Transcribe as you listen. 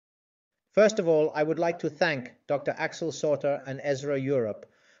First of all, I would like to thank Dr. Axel Sauter and ESRA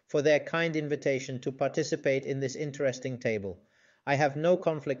Europe for their kind invitation to participate in this interesting table. I have no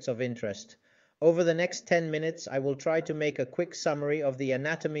conflicts of interest. Over the next 10 minutes, I will try to make a quick summary of the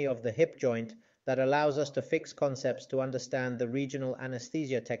anatomy of the hip joint that allows us to fix concepts to understand the regional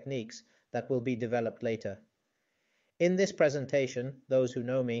anesthesia techniques that will be developed later. In this presentation, those who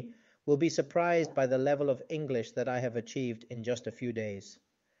know me will be surprised by the level of English that I have achieved in just a few days.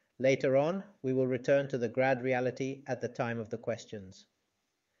 Later on, we will return to the grad reality at the time of the questions.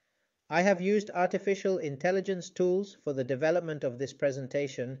 I have used artificial intelligence tools for the development of this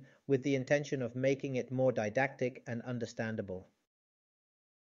presentation with the intention of making it more didactic and understandable.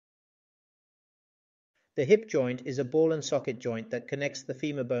 The hip joint is a ball and socket joint that connects the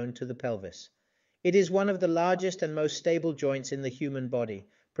femur bone to the pelvis. It is one of the largest and most stable joints in the human body,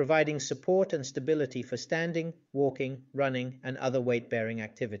 providing support and stability for standing, walking, running, and other weight-bearing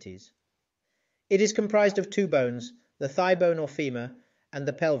activities. It is comprised of two bones, the thigh bone or femur, and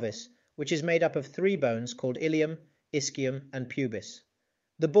the pelvis, which is made up of three bones called ilium, ischium, and pubis.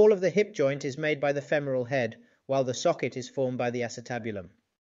 The ball of the hip joint is made by the femoral head, while the socket is formed by the acetabulum.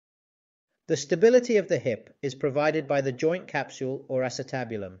 The stability of the hip is provided by the joint capsule or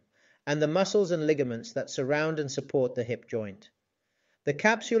acetabulum, and the muscles and ligaments that surround and support the hip joint. The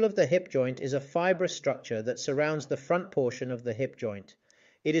capsule of the hip joint is a fibrous structure that surrounds the front portion of the hip joint.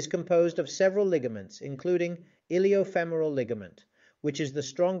 It is composed of several ligaments, including iliofemoral ligament, which is the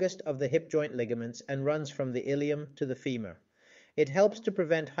strongest of the hip joint ligaments and runs from the ilium to the femur. It helps to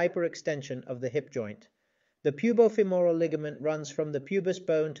prevent hyperextension of the hip joint. The pubofemoral ligament runs from the pubis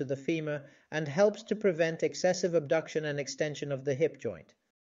bone to the femur and helps to prevent excessive abduction and extension of the hip joint.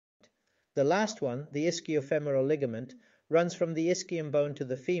 The last one, the ischiofemoral ligament, runs from the ischium bone to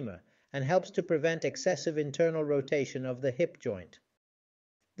the femur and helps to prevent excessive internal rotation of the hip joint.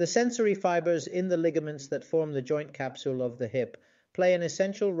 The sensory fibers in the ligaments that form the joint capsule of the hip play an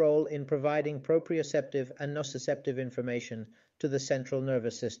essential role in providing proprioceptive and nociceptive information to the central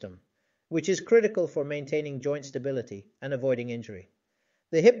nervous system, which is critical for maintaining joint stability and avoiding injury.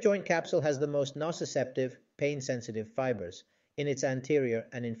 The hip joint capsule has the most nociceptive, pain-sensitive fibers in its anterior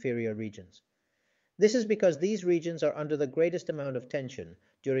and inferior regions. This is because these regions are under the greatest amount of tension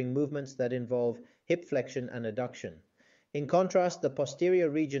during movements that involve hip flexion and adduction. In contrast, the posterior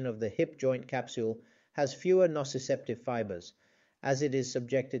region of the hip joint capsule has fewer nociceptive fibers, as it is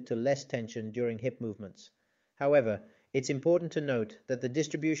subjected to less tension during hip movements. However, it's important to note that the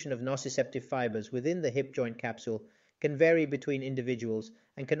distribution of nociceptive fibers within the hip joint capsule can vary between individuals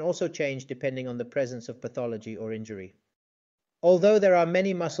and can also change depending on the presence of pathology or injury. Although there are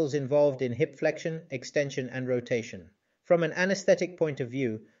many muscles involved in hip flexion, extension, and rotation, from an anesthetic point of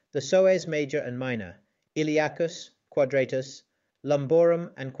view, the psoas major and minor, iliacus, quadratus,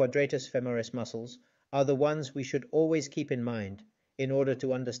 lumborum, and quadratus femoris muscles are the ones we should always keep in mind in order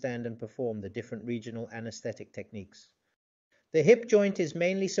to understand and perform the different regional anesthetic techniques. The hip joint is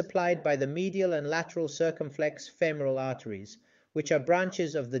mainly supplied by the medial and lateral circumflex femoral arteries, which are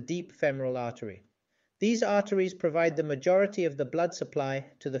branches of the deep femoral artery. These arteries provide the majority of the blood supply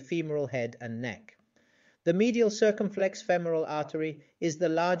to the femoral head and neck. The medial circumflex femoral artery is the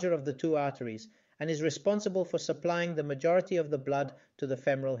larger of the two arteries and is responsible for supplying the majority of the blood to the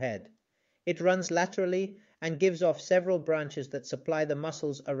femoral head. It runs laterally and gives off several branches that supply the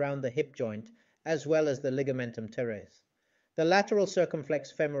muscles around the hip joint, as well as the ligamentum teres. The lateral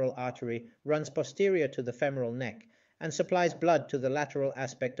circumflex femoral artery runs posterior to the femoral neck and supplies blood to the lateral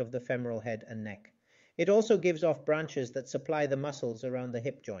aspect of the femoral head and neck. It also gives off branches that supply the muscles around the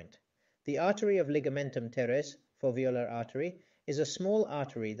hip joint. The artery of ligamentum teres, foveolar artery, is a small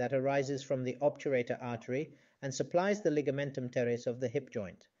artery that arises from the obturator artery and supplies the ligamentum teres of the hip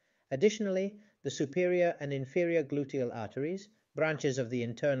joint. Additionally, the superior and inferior gluteal arteries, branches of the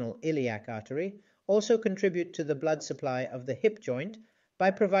internal iliac artery, also contribute to the blood supply of the hip joint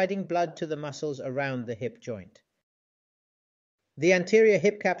by providing blood to the muscles around the hip joint. The anterior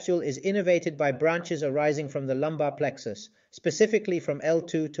hip capsule is innervated by branches arising from the lumbar plexus, specifically from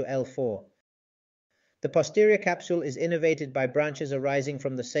L2 to L4. The posterior capsule is innervated by branches arising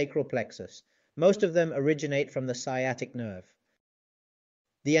from the sacral plexus. Most of them originate from the sciatic nerve.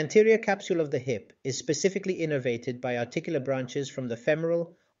 The anterior capsule of the hip is specifically innervated by articular branches from the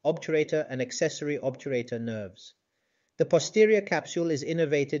femoral, obturator, and accessory obturator nerves. The posterior capsule is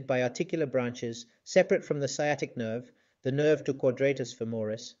innervated by articular branches separate from the sciatic nerve, the nerve to quadratus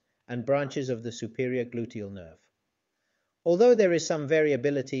femoris, and branches of the superior gluteal nerve. Although there is some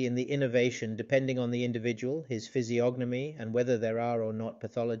variability in the innervation depending on the individual, his physiognomy, and whether there are or not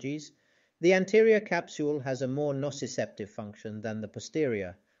pathologies, the anterior capsule has a more nociceptive function than the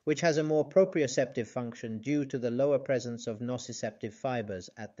posterior, which has a more proprioceptive function due to the lower presence of nociceptive fibers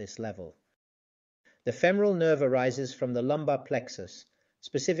at this level. The femoral nerve arises from the lumbar plexus,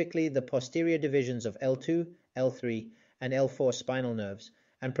 specifically the posterior divisions of L2, L3, and L4 spinal nerves,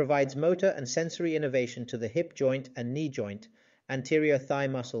 and provides motor and sensory innervation to the hip joint and knee joint, anterior thigh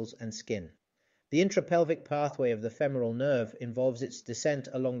muscles, and skin. The intrapelvic pathway of the femoral nerve involves its descent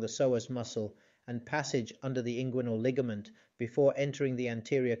along the psoas muscle and passage under the inguinal ligament before entering the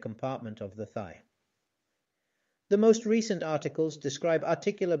anterior compartment of the thigh. The most recent articles describe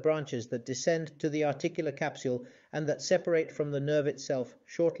articular branches that descend to the articular capsule and that separate from the nerve itself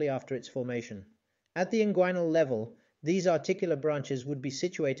shortly after its formation. At the inguinal level, these articular branches would be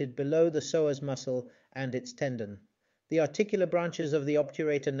situated below the psoas muscle and its tendon. The articular branches of the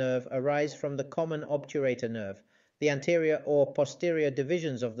obturator nerve arise from the common obturator nerve, the anterior or posterior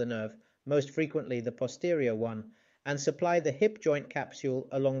divisions of the nerve, most frequently the posterior one, and supply the hip joint capsule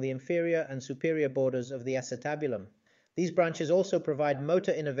along the inferior and superior borders of the acetabulum. These branches also provide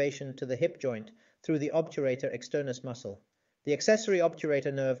motor innervation to the hip joint through the obturator externus muscle. The accessory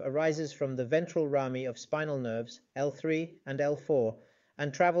obturator nerve arises from the ventral rami of spinal nerves L3 and L4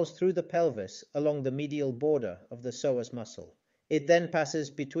 and travels through the pelvis along the medial border of the psoas muscle. It then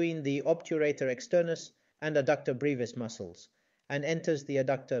passes between the obturator externus and adductor brevis muscles and enters the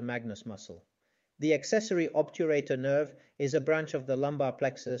adductor magnus muscle. The accessory obturator nerve is a branch of the lumbar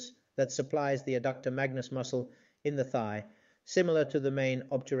plexus that supplies the adductor magnus muscle in the thigh, similar to the main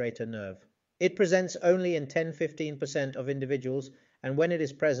obturator nerve. It presents only in 10–15% of individuals, and when it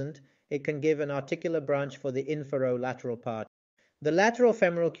is present, it can give an articular branch for the inferolateral part. The lateral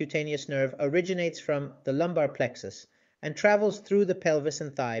femoral cutaneous nerve originates from the lumbar plexus and travels through the pelvis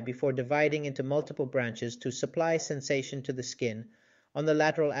and thigh before dividing into multiple branches to supply sensation to the skin on the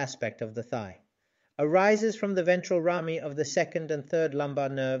lateral aspect of the thigh. Arises from the ventral rami of the second and third lumbar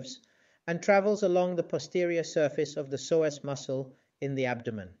nerves and travels along the posterior surface of the psoas muscle in the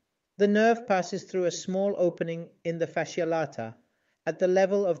abdomen. The nerve passes through a small opening in the fascia lata at the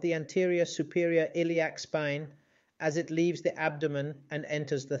level of the anterior superior iliac spine as it leaves the abdomen and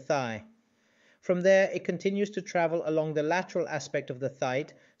enters the thigh. From there, it continues to travel along the lateral aspect of the thigh,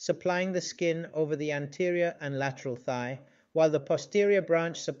 supplying the skin over the anterior and lateral thigh, while the posterior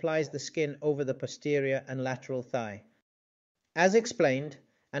branch supplies the skin over the posterior and lateral thigh. As explained,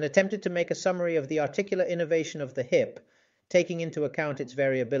 and attempted to make a summary of the articular innervation of the hip, taking into account its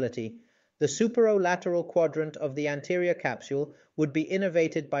variability, the superolateral quadrant of the anterior capsule would be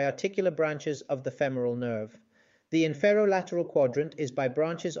innervated by articular branches of the femoral nerve. The inferolateral quadrant is by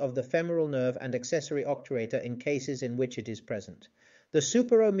branches of the femoral nerve and accessory obturator in cases in which it is present. The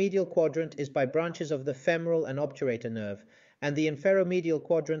superomedial quadrant is by branches of the femoral and obturator nerve, and the inferomedial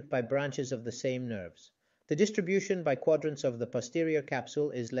quadrant by branches of the same nerves. The distribution by quadrants of the posterior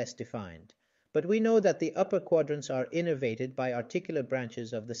capsule is less defined, but we know that the upper quadrants are innervated by articular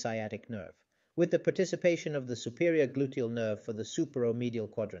branches of the sciatic nerve, with the participation of the superior gluteal nerve for the superomedial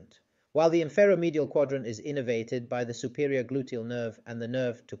quadrant, while the inferomedial quadrant is innervated by the superior gluteal nerve and the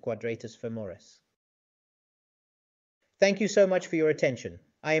nerve to quadratus femoris. Thank you so much for your attention.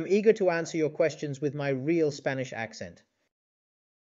 I am eager to answer your questions with my real Spanish accent.